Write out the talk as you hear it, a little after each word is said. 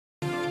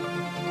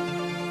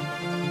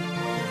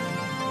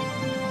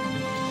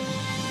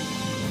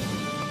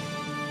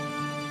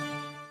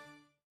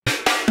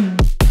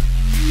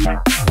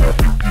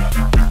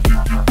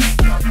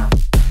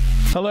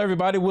Hello,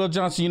 everybody. Will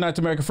Johnson,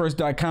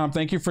 UnitedAmericaFirst.com.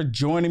 Thank you for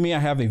joining me. I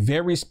have a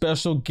very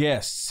special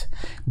guest,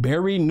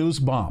 Barry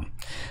Nussbaum.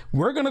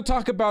 We're going to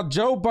talk about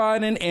Joe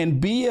Biden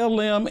and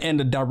BLM and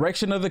the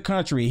direction of the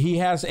country. He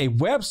has a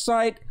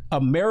website,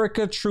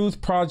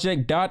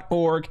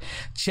 AmericaTruthProject.org.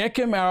 Check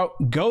him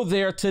out. Go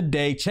there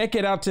today. Check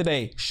it out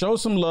today. Show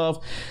some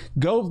love.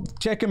 Go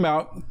check him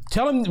out.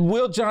 Tell him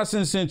Will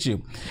Johnson sent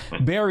you.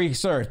 Barry,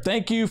 sir,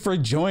 thank you for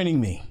joining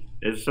me.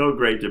 It's so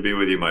great to be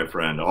with you, my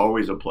friend.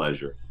 Always a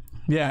pleasure.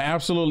 Yeah,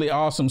 absolutely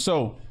awesome.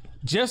 So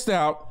just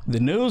out, the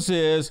news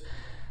is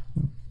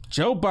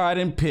Joe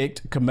Biden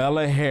picked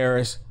Kamala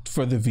Harris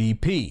for the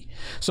VP.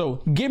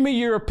 So give me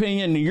your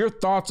opinion and your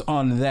thoughts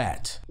on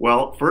that.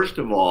 Well, first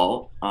of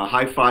all,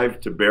 high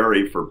five to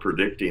Barry for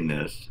predicting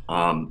this.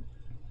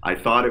 I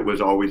thought it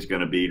was always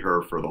going to be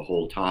her for the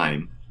whole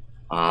time.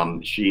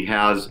 She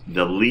has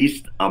the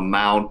least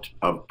amount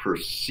of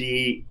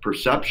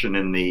perception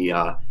in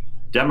the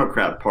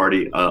Democrat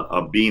Party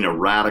of being a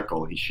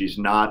radical. She's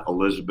not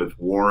Elizabeth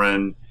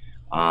Warren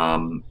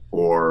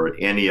or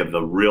any of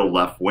the real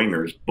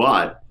left-wingers,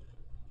 but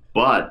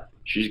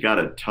she's got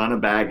a ton of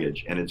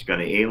baggage, and it's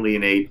going to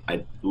alienate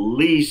at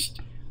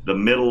least the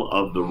middle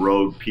of the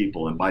road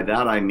people. And by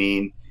that I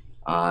mean,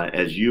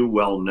 as you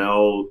well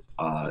know,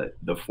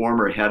 the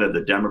former head of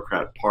the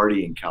Democrat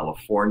Party in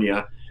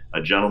California,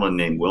 a gentleman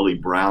named Willie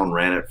Brown,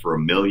 ran it for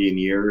 1 million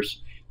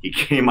years. He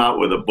came out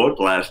with a book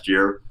last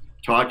year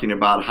talking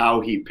about how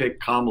he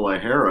picked Kamala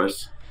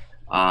Harris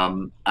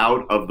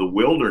out of the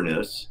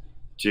wilderness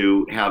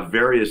to have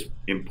various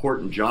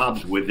important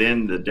jobs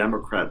within the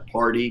Democrat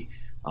Party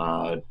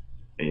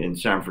in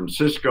San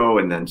Francisco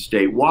and then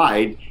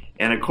statewide.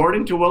 And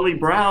according to Willie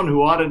Brown,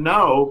 who ought to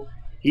know,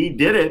 he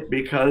did it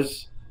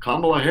because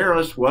Kamala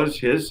Harris was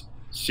his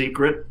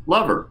secret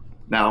lover.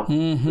 Now,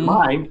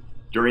 mind,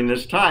 during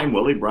this time,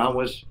 Willie Brown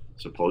was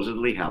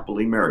supposedly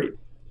happily married.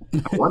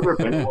 I wonder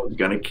if anyone's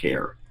going to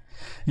care.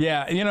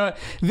 Yeah, you know,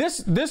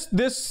 this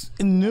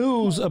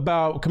news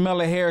about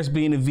Kamala Harris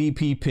being a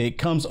VP pick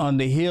comes on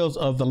the heels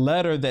of the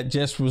letter that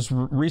just was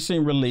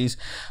recently released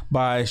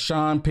by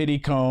Sean Diddy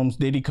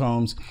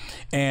Combs,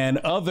 and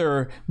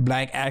other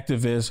black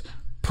activists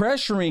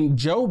pressuring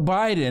Joe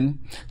Biden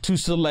to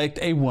select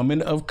a woman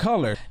of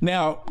color.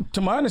 Now, to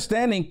my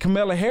understanding,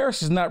 Kamala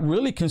Harris is not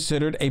really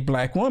considered a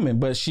black woman,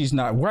 but she's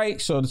not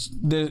white, so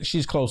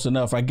she's close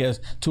enough, I guess,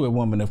 to a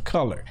woman of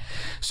color.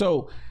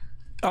 So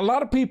a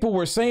lot of people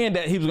were saying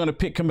that he was going to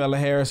pick Kamala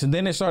Harris, and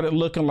then it started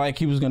looking like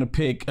he was going to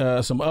pick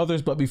some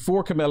others. But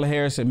before Kamala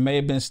Harris, it may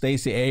have been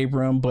Stacey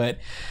Abrams, but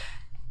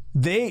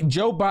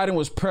Joe Biden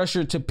was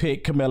pressured to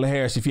pick Kamala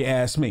Harris, if you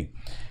ask me.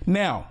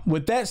 Now,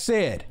 with that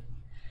said,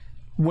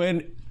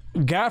 when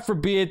God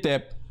forbid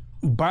that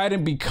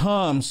Biden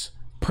becomes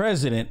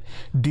president,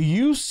 do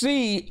you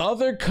see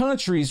other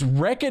countries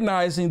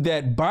recognizing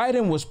that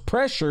Biden was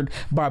pressured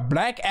by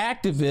black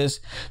activists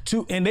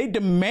and they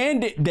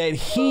demanded that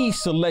he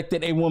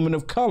selected a woman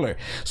of color?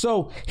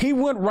 So he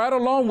went right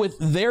along with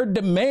their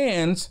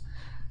demands.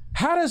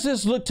 How does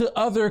this look to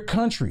other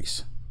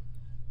countries?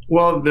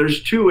 Well,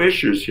 there's two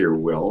issues here,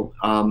 Will.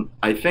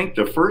 I think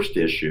the first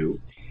issue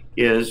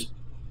is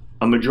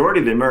a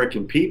majority of the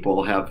American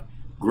people have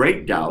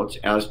great doubts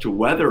as to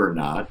whether or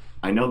not,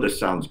 I know this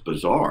sounds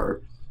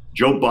bizarre,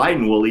 Joe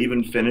Biden will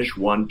even finish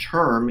one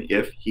term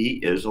if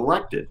he is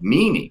elected.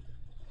 Meaning,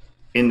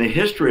 in the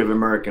history of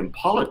American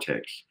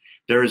politics,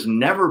 there has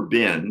never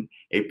been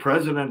a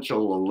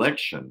presidential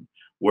election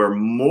where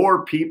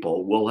more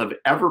people will have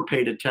ever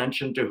paid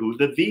attention to who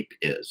the VP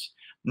is.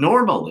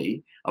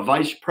 Normally, a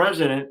vice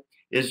president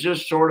is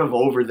just sort of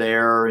over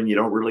there and you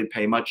don't really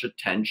pay much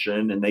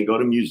attention, and they go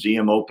to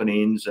museum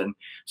openings and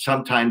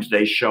sometimes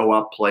they show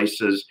up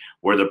places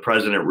where the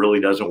president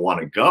really doesn't want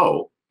to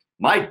go.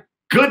 My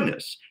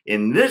goodness,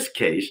 in this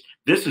case,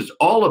 this is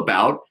all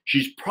about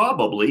she's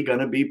probably going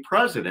to be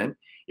president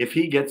if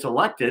he gets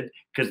elected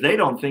because they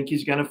don't think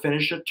he's going to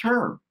finish a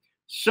term.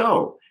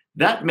 So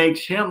that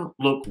makes him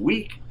look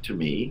weak to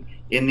me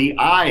in the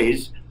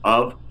eyes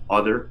of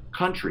other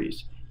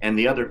countries. And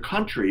the other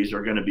countries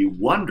are going to be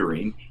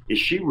wondering, is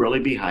she really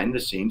behind the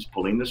scenes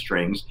pulling the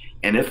strings?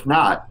 And if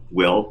not,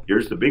 Will,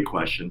 here's the big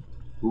question,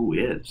 who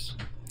is?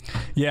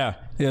 Yeah,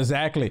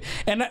 exactly.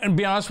 And to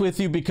be honest with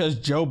you, because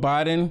Joe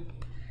Biden,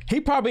 he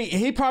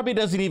probably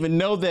doesn't even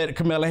know that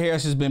Kamala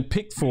Harris has been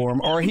picked for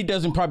him, or he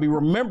doesn't probably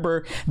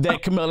remember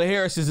that Kamala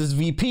Harris is his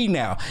VP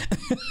now.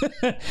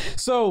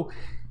 So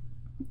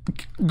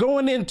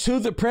going into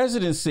the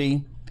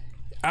presidency,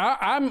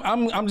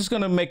 I'm just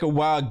going to make a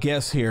wild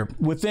guess here.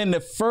 Within the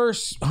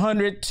first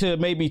 100 to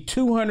maybe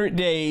 200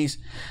 days,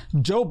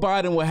 Joe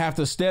Biden will have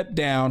to step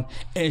down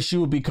and she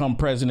will become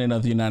president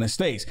of the United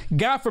States.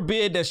 God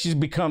forbid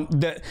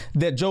that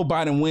that Joe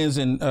Biden wins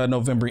in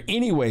November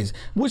anyways,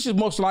 which is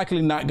most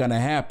likely not going to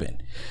happen.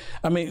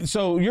 I mean,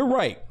 so you're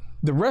right.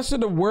 The rest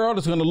of the world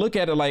is going to look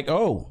at it like,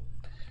 oh,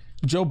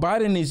 Joe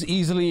Biden is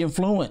easily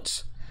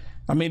influenced.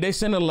 I mean, they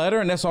sent a letter,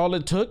 and that's all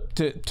it took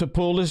to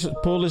pull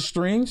his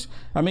strings.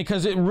 I mean,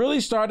 because it really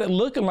started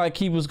looking like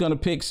he was going to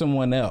pick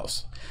someone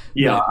else.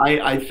 Yeah,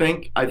 I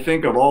think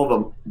of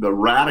all the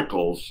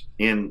radicals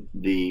in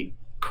the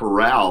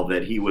corral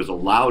that he was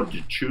allowed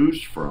to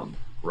choose from.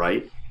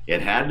 Right?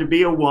 It had to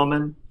be a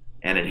woman,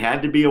 and it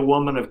had to be a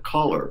woman of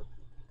color.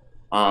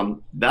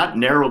 That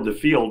narrowed the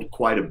field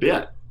quite a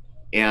bit,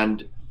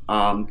 and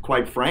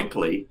quite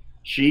frankly,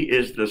 she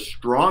is the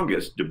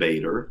strongest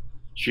debater.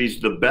 She's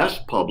the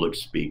best public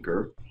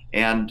speaker.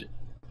 And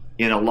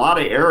in a lot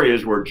of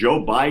areas where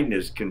Joe Biden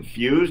is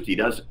confused,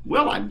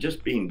 I'm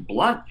just being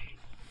blunt.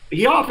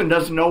 He often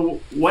doesn't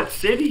know what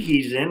city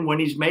he's in when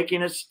he's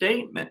making a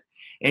statement.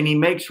 And he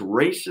makes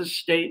racist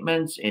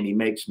statements, and he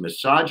makes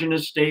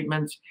misogynist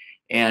statements,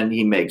 and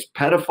he makes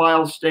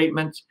pedophile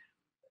statements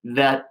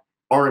that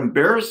are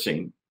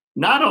embarrassing,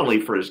 not only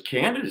for his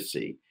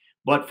candidacy,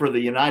 but for the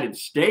United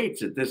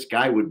States, that this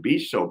guy would be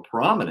so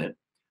prominent.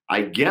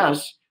 I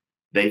guess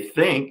they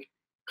think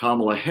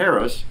Kamala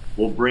Harris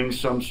will bring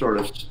some sort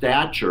of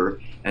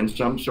stature and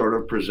some sort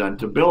of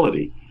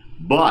presentability.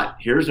 But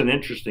here's an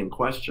interesting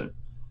question.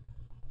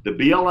 The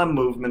BLM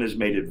movement has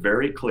made it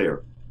very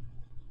clear,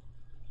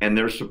 and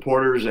their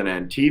supporters in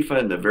Antifa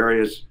and the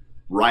various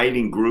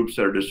rioting groups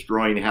that are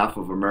destroying half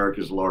of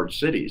America's large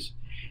cities,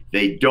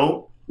 they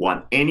don't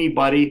want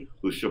anybody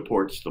who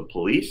supports the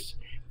police.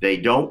 They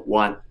don't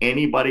want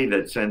anybody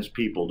that sends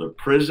people to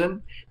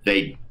prison.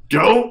 They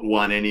don't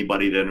want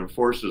anybody that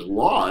enforces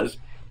laws.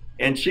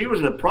 And she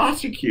was the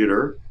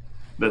prosecutor,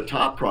 the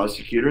top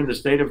prosecutor in the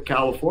state of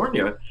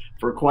California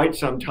for quite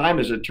some time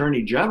as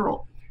Attorney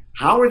General.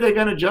 How are they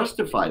going to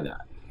justify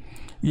that?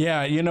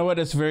 Yeah, you know what?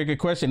 That's a very good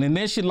question. And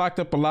then she locked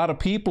up a lot of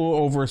people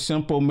over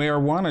simple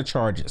marijuana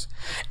charges.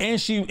 And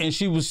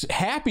she was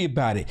happy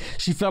about it.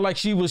 She felt like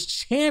she was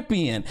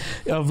champion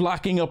of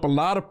locking up a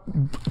lot of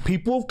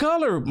people of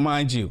color,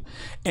 mind you.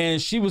 And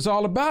she was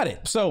all about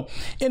it. So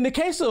in the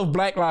case of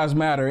Black Lives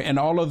Matter and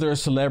all of their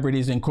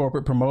celebrities and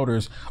corporate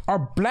promoters,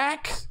 are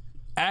blacks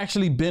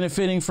actually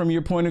benefiting from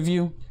your point of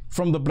view,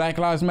 from the Black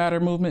Lives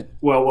Matter movement?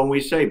 Well, when we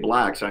say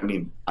blacks, I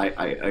mean,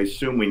 I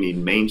assume we need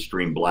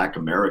mainstream Black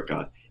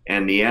America.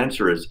 And the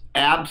answer is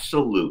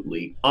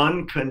absolutely,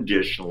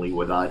 unconditionally,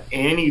 without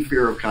any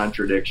fear of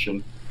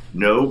contradiction,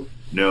 no,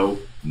 no,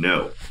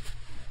 no.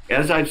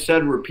 As I've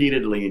said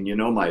repeatedly, and you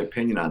know my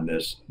opinion on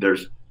this,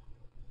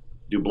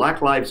 do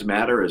Black lives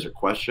matter as a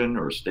question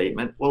or a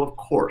statement? Well, of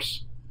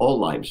course, all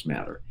lives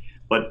matter.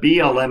 But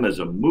BLM as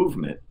a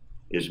movement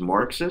is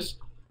Marxist,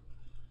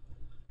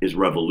 is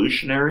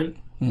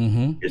revolutionary,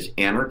 is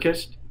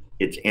anarchist,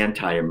 it's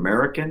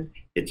anti-American,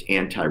 it's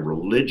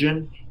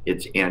anti-religion,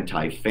 it's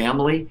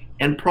anti-family,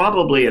 and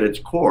probably at its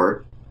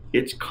core,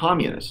 it's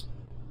communist.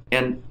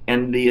 And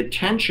the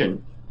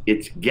attention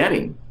it's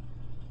getting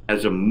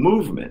as a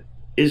movement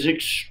is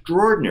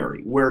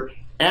extraordinary, where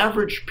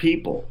average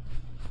people,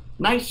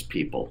 nice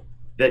people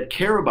that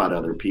care about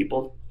other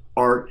people,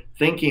 are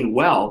thinking,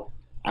 well,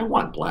 I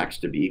want blacks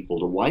to be equal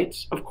to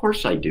whites. Of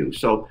course I do.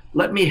 So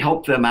let me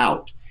help them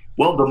out.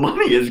 Well, the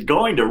money is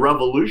going to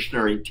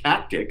revolutionary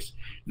tactics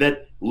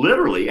that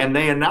literally, and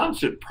they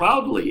announce it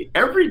proudly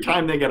every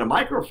time they get a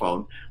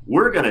microphone,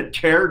 we're going to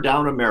tear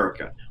down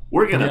America.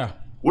 We're going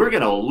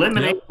to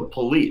eliminate the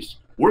police.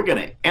 We're going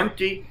to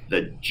empty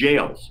the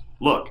jails.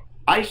 Look,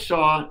 I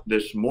saw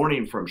this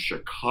morning from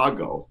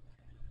Chicago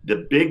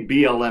the big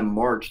BLM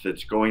march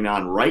that's going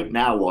on right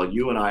now while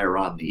you and I are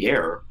on the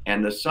air,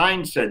 and the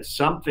sign said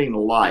something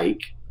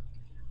like,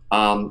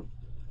 our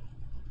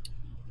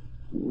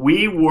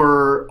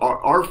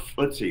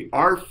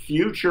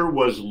future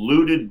was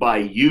looted by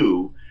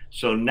you,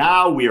 so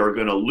now we are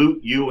going to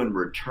loot you in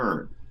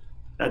return.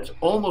 That's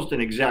almost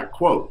an exact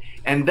quote.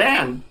 And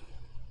then,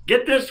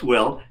 get this,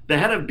 Will, the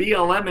head of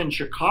BLM in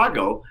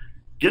Chicago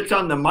gets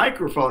on the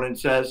microphone and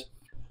says,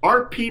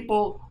 our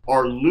people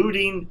are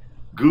looting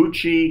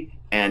Gucci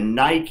and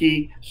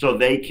Nike so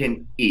they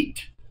can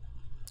eat.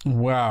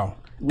 Wow.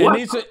 What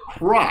a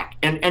crock.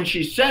 And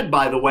she said,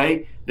 by the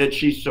way, that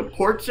she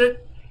supports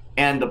it,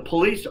 and the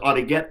police ought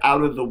to get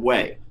out of the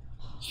way.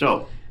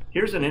 So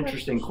here's an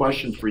interesting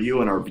question for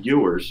you and our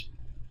viewers.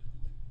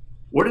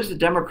 Where does the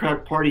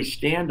Democratic Party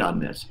stand on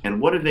this?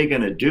 And what are they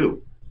going to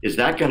do? Is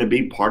that going to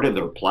be part of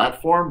their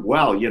platform?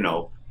 Well, you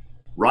know,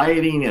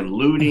 rioting and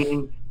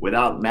looting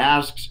without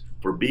masks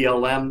for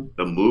BLM,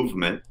 the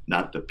movement,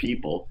 not the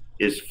people,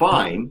 is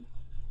fine.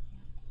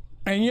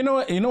 And you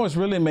know what's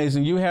really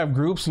amazing? You have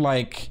groups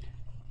like,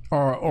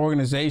 or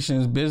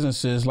organizations,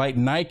 businesses like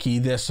Nike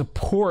that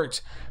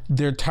support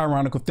their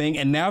tyrannical thing,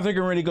 and now they're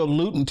getting ready to go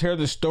loot and tear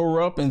the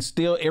store up and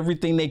steal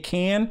everything they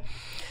can.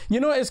 You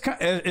know, it's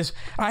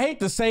I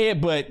hate to say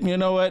it, but you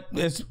know what?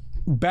 It's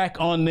back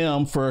on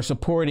them for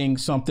supporting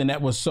something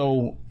that was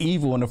so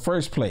evil in the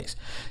first place.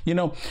 You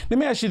know, let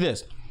me ask you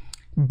this.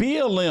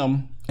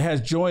 BLM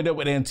has joined up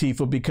with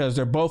Antifa because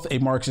they're both a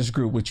Marxist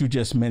group, which you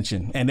just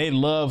mentioned, and they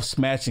love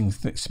smashing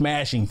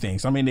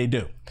things. I mean, they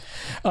do.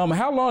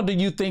 How long do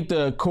you think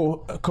the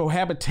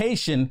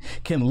cohabitation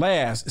can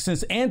last,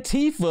 since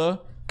Antifa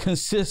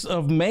consists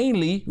of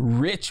mainly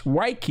rich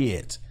white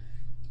kids.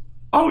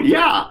 Oh,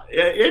 yeah.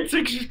 It's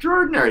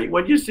extraordinary.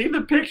 When you see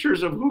the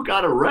pictures of who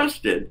got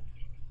arrested,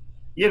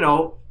 you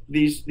know,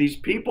 these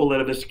people that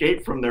have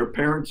escaped from their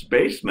parents'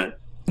 basement,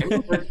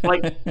 it's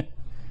like,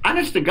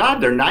 honest to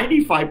God, they're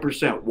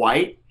 95%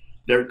 white.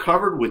 They're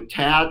covered with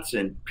tats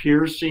and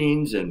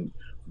piercings and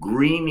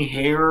green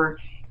hair,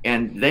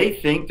 and they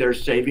think they're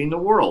saving the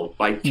world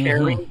by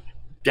tearing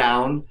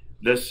down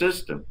the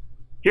system.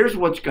 Here's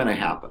what's going to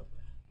happen.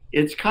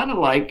 It's kind of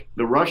like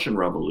the Russian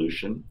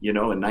Revolution, you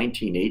know, in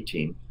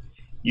 1918.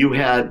 You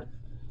had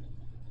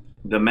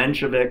the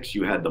Mensheviks,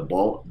 you had the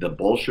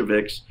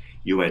Bolsheviks,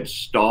 you had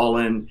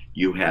Stalin,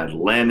 you had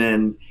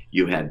Lenin,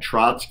 you had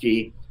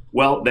Trotsky.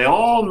 Well, they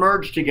all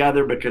merged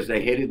together because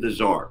they hated the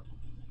Tsar.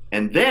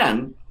 And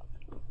then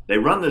they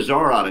run the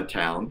Tsar out of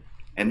town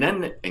and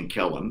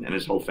kill him and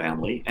his whole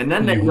family. And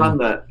then they run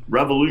the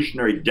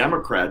revolutionary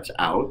Democrats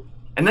out,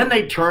 and then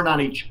they turn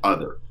on each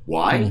other.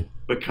 Why?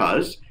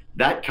 Because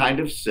that kind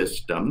of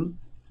system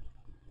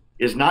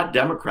is not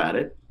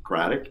democratic,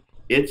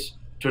 it's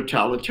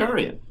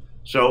totalitarian.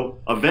 So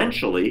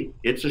eventually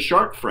it's a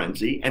shark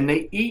frenzy and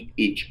they eat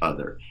each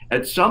other.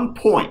 At some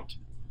point,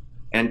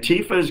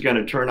 Antifa is going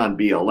to turn on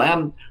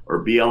BLM,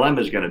 or BLM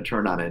is going to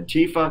turn on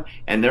Antifa,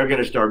 and they're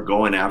going to start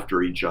going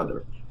after each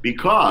other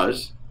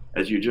because,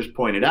 as you just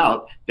pointed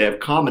out, they have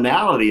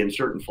commonality in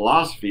certain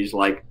philosophies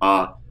like,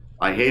 I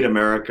hate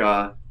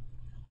America,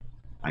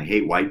 I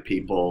hate white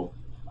people,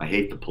 I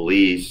hate the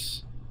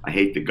police, I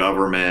hate the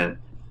government,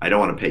 I don't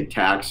want to pay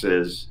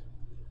taxes.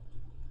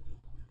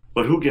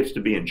 But who gets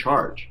to be in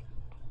charge?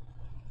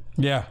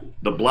 Yeah.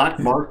 The black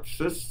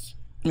Marxists?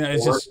 Yeah,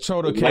 it's just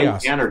total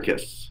chaos.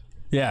 Anarchists.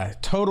 Yeah,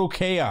 total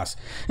chaos.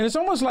 And it's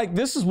almost like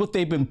this is what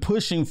they've been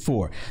pushing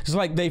for. It's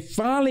like they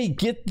finally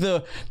get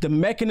the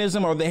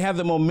mechanism, or they have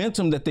the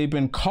momentum that they've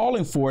been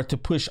calling for to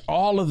push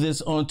all of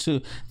this onto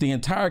the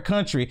entire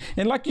country.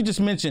 And like you just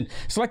mentioned,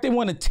 it's like they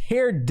want to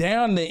tear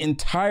down the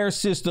entire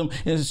system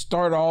and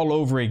start all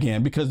over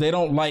again because they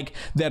don't like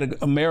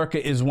that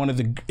America is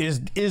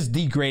is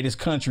the greatest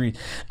country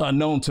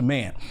known to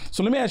man.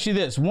 So let me ask you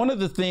this. One of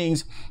the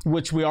things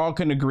which we all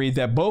can agree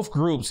that both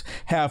groups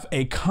have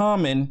a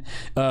common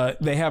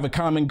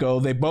goal.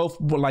 They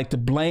both would like to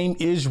blame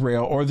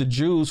Israel or the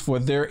Jews for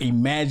their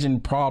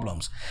imagined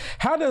problems.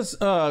 How does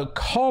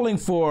calling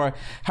for,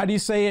 how do you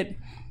say it?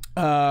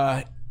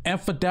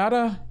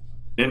 Intifada?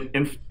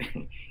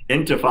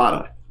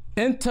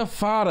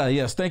 Intifada,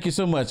 yes, thank you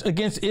so much,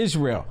 against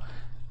Israel.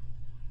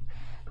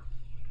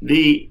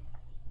 The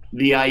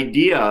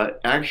idea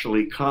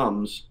actually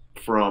comes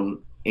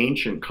from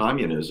ancient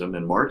communism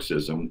and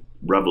Marxism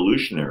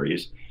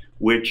revolutionaries,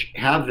 which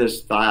have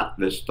this thought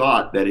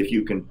that if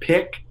you can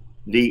pick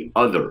the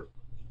other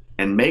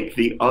and make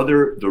the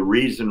other the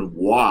reason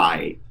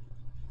why,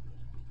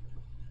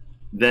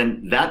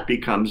 then that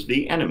becomes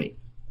the enemy.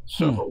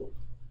 So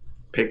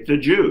pick the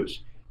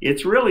Jews.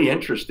 It's really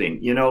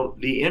interesting. You know,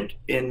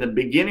 in the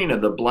beginning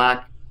of the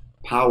Black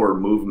Power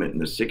movement in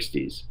the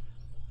 60s,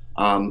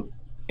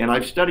 and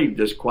I've studied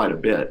this quite a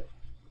bit,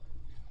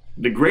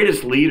 the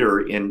greatest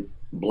leader in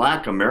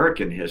Black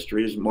American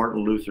history is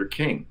Martin Luther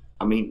King.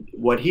 I mean,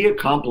 what he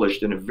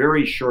accomplished in a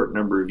very short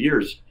number of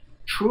years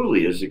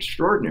truly is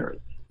extraordinary.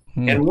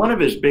 And one of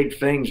his big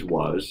things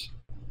was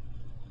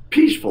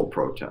peaceful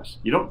protest.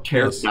 You don't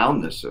tear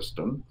down the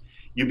system.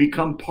 You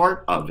become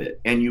part of it,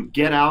 and you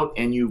get out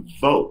and you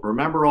vote.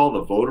 Remember all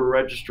the voter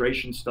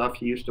registration stuff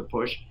he used to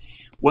push?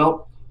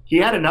 Well, he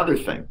had another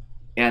thing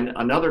and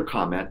another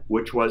comment,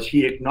 which was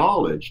he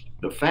acknowledged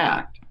the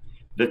fact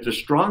that the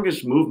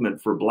strongest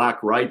movement for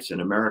Black rights in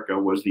America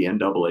was the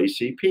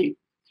NAACP,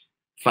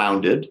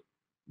 founded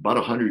about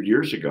 100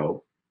 years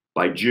ago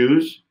by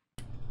Jews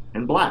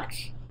and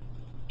Blacks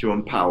to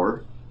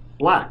empower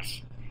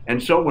Blacks.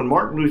 And so when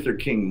Martin Luther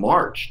King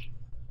marched,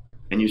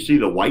 and you see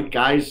the white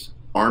guys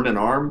arm in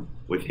arm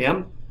with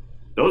him,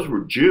 those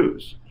were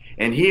Jews.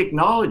 And he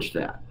acknowledged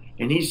that.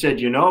 And he said,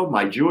 you know,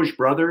 my Jewish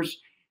brothers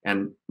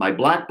and my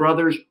Black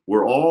brothers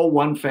were all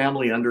one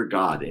family under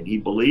God. And he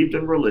believed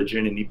in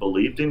religion and he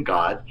believed in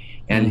God.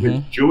 And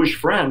his Jewish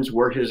friends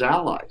were his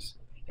allies.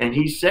 And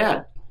he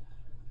said,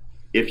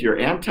 if you're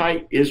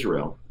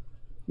anti-Israel,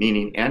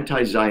 meaning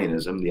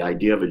anti-Zionism, the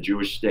idea of a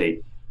Jewish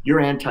state, you're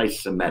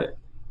anti-Semitic,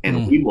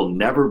 and we will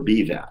never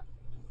be that.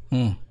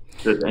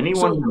 Does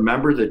anyone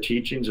remember the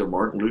teachings of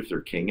Martin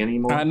Luther King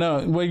anymore? I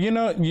know. Well, you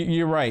know,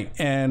 you're right.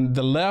 And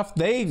the left,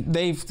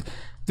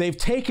 they've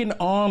taken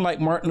on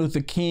like Martin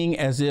Luther King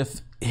as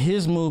if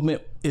his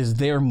movement is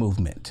their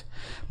movement,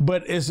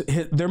 but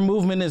their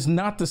movement is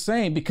not the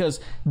same because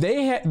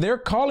they're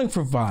calling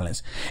for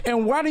violence.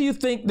 And why do you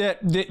think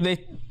that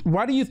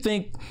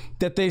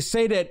they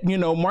say that, you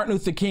know, Martin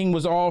Luther King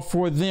was all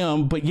for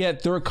them, but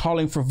yet they're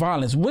calling for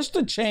violence? What's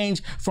the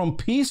change from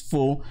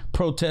peaceful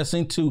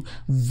protesting to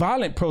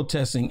violent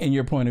protesting in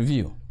your point of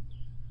view?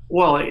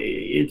 Well,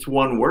 it's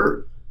one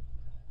word.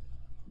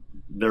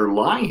 They're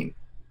lying.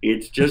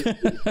 It's just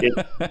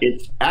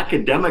it's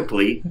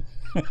academically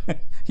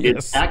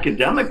It's Yes.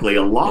 academically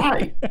a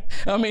lie.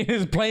 I mean,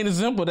 it's plain and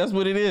simple. That's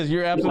what it is.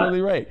 You're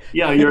absolutely right.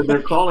 Yeah,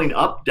 they're calling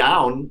up,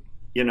 down,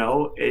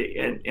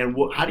 and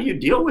how do you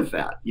deal with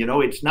that?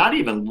 It's not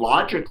even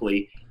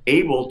logically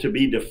able to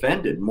be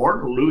defended.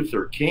 Martin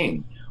Luther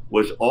King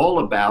was all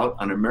about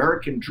an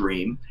American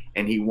dream,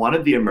 and he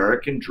wanted the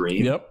American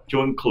dream Yep.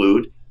 to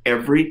include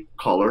every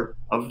color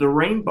of the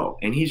rainbow.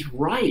 And he's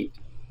right.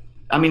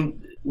 I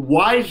mean,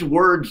 wise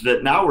words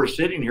that now we're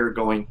sitting here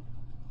going,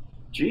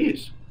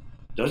 geez,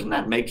 doesn't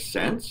that make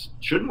sense?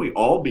 Shouldn't we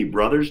all be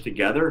brothers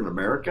together in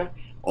America?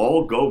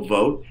 All go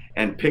vote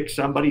and pick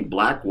somebody,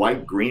 black,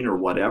 white, green, or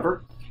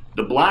whatever.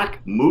 The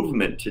black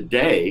movement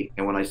today,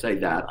 and when I say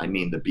that, I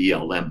mean the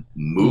BLM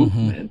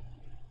movement,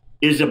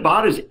 is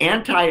about as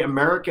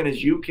anti-American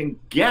as you can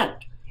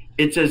get.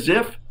 It's as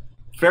if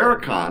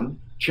Farrakhan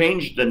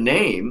changed the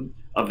name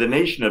of the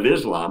Nation of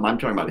Islam. I'm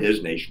talking about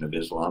his Nation of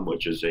Islam,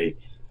 which is a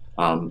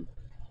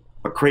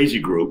crazy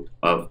group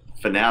of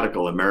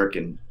fanatical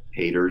American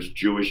haters,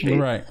 Jewish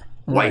haters,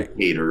 white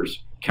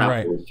haters,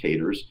 capitalist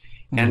haters.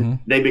 And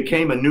they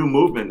became a new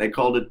movement. They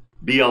called it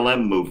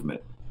BLM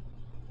movement.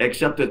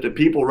 Except that the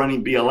people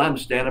running BLM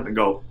stand up and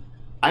go,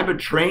 I'm a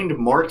trained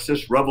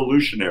Marxist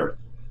revolutionary.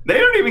 They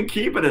don't even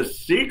keep it a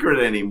secret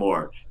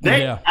anymore.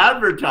 They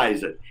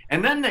advertise it.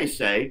 And then they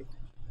say,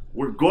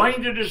 we're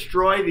going to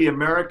destroy the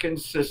American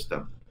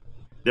system.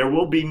 There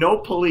will be no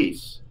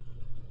police.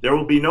 There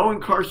will be no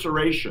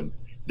incarceration.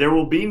 There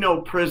will be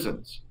no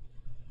prisons.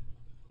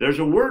 There's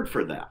a word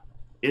for that.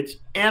 It's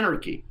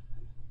anarchy.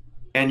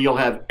 And you'll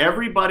have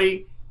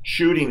everybody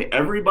shooting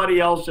everybody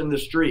else in the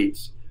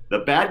streets, the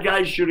bad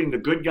guys shooting the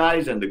good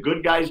guys, and the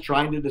good guys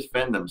trying to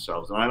defend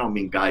themselves. And I don't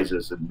mean guys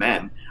as in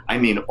men. I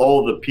mean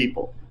all the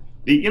people.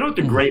 You know what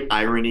the great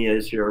irony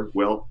is here,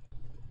 Will?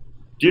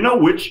 Do you know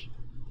which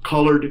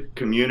colored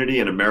community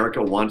in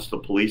America wants the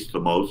police the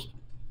most?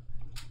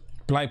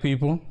 Black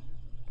people.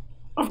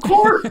 Of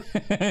course.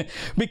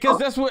 Because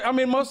that's what, I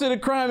mean, most of the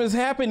crime is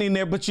happening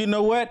there. But you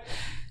know what?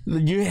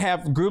 You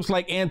have groups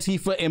like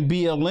Antifa and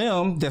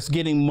BLM that's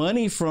getting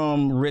money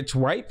from rich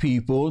white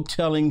people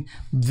telling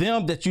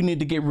them that you need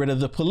to get rid of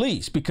the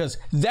police because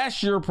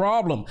that's your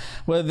problem.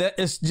 Well,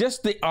 it's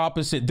just the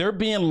opposite. They're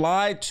being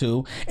lied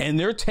to, and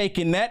they're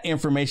taking that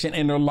information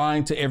and they're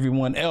lying to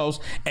everyone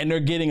else, and they're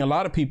getting a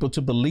lot of people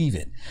to believe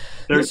it.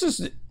 There's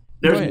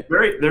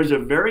a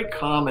very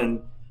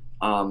common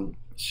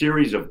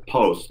series of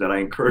posts that I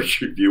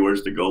encourage your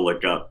viewers to go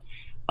look up.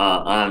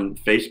 On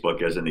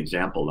Facebook, as an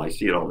example. I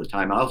see it all the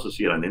time. I also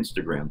see it on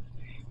Instagram,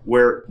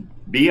 where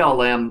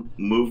BLM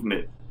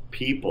movement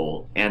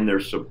people and their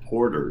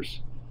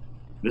supporters,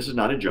 this is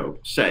not a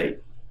joke, say,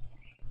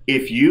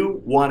 if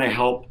you want to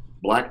help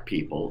black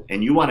people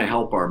and you want to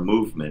help our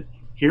movement,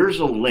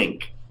 here's a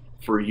link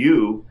for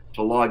you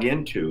to log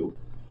into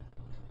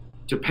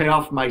to pay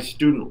off my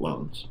student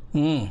loans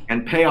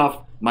and pay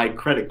off my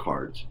credit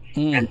cards.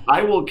 And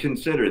I will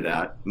consider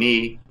that,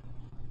 me,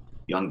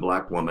 young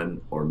black woman,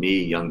 or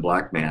me, young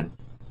black man,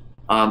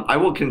 I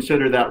will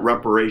consider that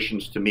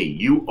reparations to me.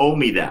 You owe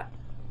me that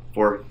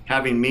for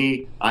having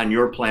me on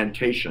your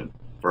plantation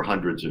for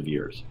hundreds of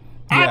years.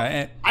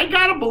 I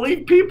gotta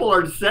believe people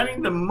are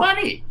sending them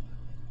money.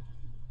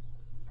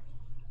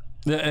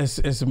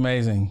 It's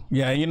amazing.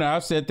 Yeah, you know,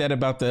 I've said that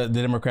about the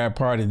Democratic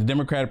Party. The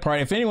Democratic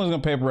Party, if anyone's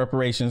going to pay for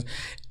reparations,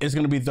 it's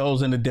going to be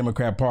those in the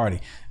Democratic Party.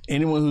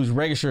 Anyone who's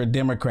registered a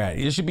Democrat.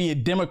 It should be a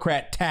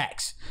Democrat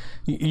tax.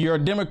 You're a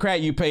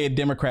Democrat, you pay a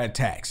Democrat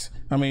tax.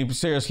 I mean,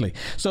 seriously.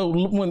 So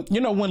when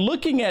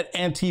looking at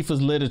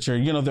Antifa's literature,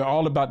 you know, they're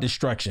all about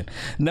destruction.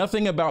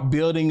 Nothing about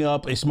building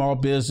up a small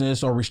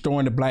business or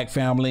restoring the black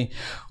family.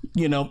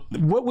 You know,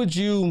 what would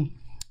you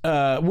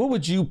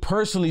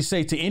personally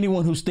say to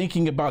anyone who's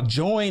thinking about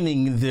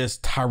joining this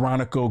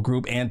tyrannical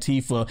group,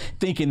 Antifa,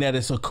 thinking that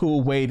it's a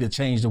cool way to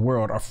change the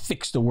world or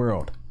fix the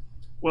world?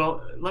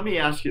 Well, let me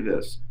ask you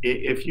this.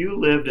 If you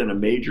lived in a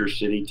major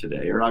city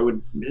today,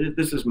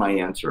 this is my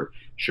answer,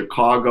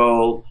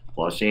 Chicago,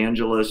 Los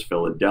Angeles,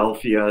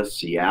 Philadelphia,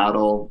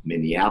 Seattle,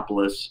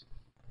 Minneapolis,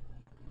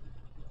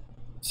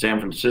 San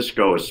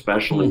Francisco,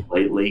 especially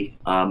lately,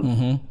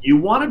 you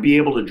want to be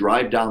able to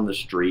drive down the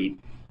street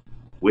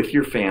with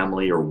your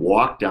family or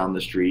walk down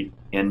the street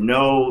and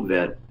know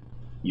that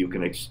you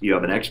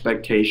have an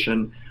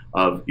expectation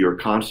of your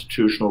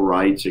constitutional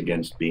rights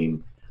against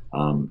being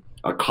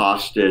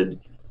accosted,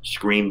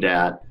 screamed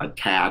at,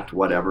 attacked,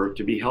 whatever,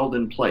 to be held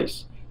in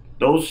place.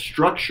 Those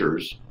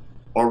structures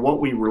are what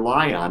we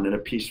rely on in a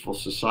peaceful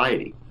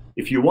society.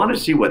 If you want to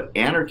see what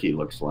anarchy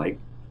looks like,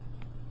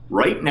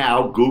 right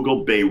now,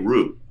 Google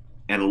Beirut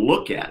and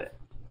look at it.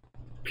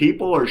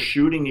 People are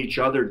shooting each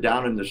other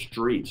down in the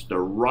streets. They're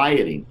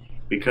rioting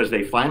because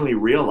they finally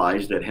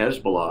realized that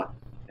Hezbollah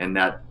and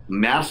that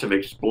massive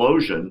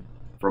explosion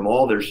from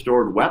all their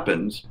stored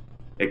weapons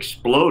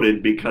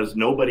exploded because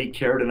nobody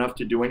cared enough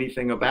to do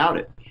anything about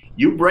it.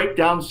 You break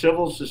down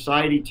civil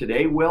society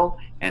today, Will,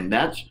 and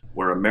that's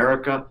where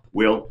America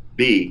will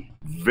be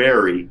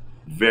very,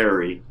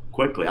 very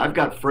quickly. I've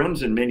got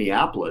friends in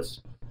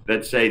Minneapolis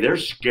that say they're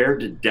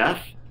scared to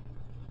death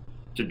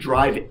to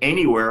drive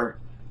anywhere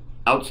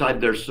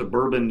outside their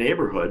suburban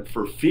neighborhood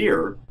for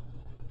fear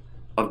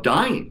of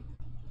dying.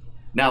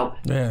 Now,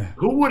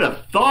 who would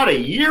have thought a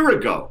year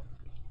ago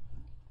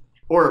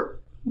or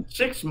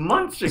 6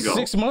 months ago?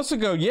 6 months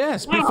ago,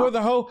 yes. Wow.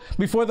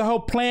 Before the whole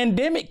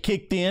pandemic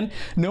kicked in,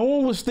 no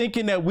one was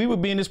thinking that we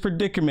would be in this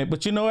predicament.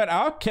 But you know what?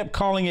 I kept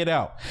calling it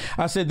out.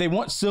 I said they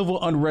want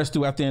civil unrest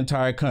throughout the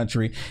entire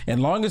country.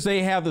 And long as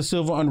they have the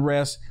civil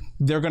unrest,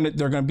 they're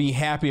gonna be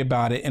happy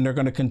about it, and they're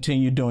gonna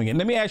continue doing it.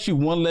 Let me ask you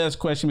one last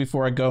question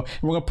before I go.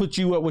 We're gonna put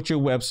you up with your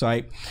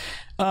website.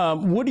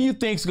 What do you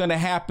think is gonna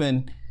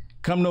happen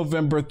come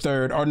November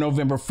 3rd or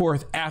November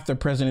 4th after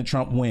President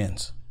Trump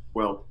wins?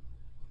 Well,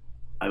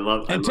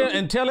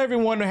 and tell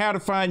everyone how to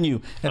find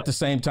you at the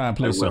same time,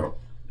 please, sir.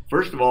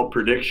 First of all,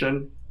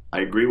 prediction.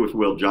 I agree with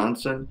Will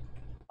Johnson.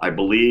 I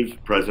believe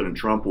President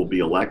Trump will be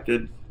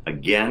elected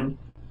again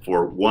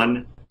for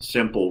one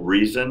simple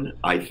reason.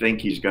 I think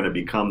he's going to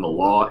become the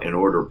law and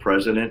order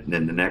president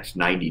in the next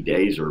 90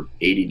 days or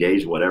 80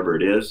 days, whatever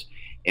it is.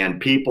 And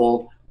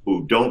people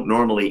who don't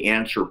normally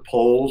answer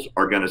polls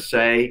are going to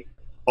say,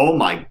 oh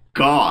my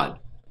God,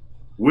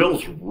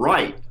 Will's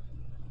right.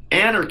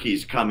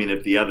 Anarchy's coming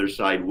if the other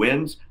side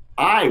wins.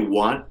 I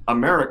want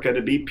America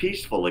to be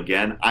peaceful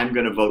again. I'm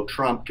going to vote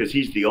Trump because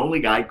he's the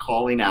only guy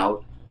calling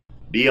out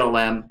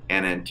BLM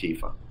and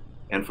Antifa.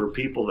 And for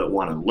people that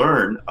want to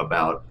learn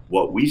about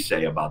what we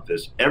say about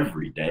this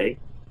every day,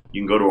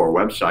 you can go to our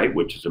website,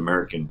 which is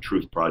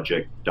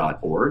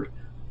americantruthproject.org.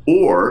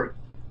 Or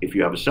if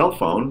you have a cell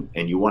phone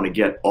and you want to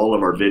get all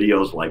of our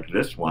videos like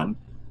this one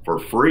for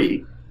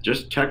free,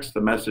 just text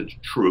the message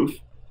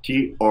TRUTH,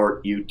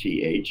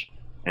 TRUTH,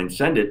 and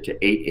send it to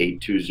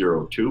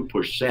 88202,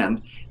 push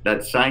send.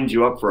 That signs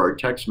you up for our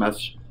text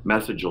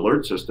message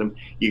alert system.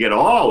 You get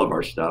all of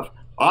our stuff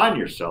on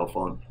your cell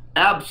phone,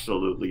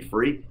 absolutely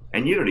free,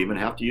 and you don't even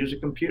have to use a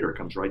computer. It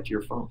comes right to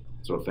your phone.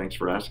 So thanks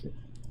for asking.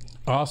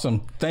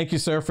 Awesome. Thank you,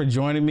 sir, for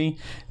joining me.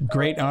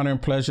 Great honor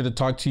and pleasure to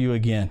talk to you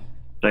again.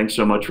 Thanks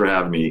so much for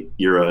having me.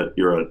 You're a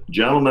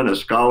gentleman, a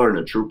scholar, and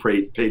a true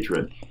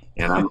patriot,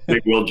 and I'm a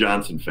big Will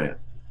Johnson fan.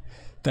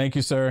 Thank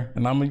you, sir.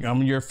 And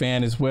I'm your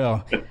fan as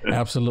well.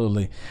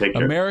 Absolutely.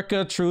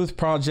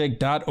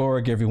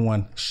 AmericaTruthProject.org,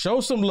 everyone.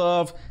 Show some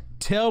love.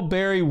 Tell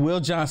Barry Will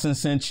Johnson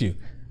sent you.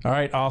 All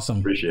right. Awesome.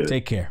 Appreciate it.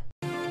 Take care.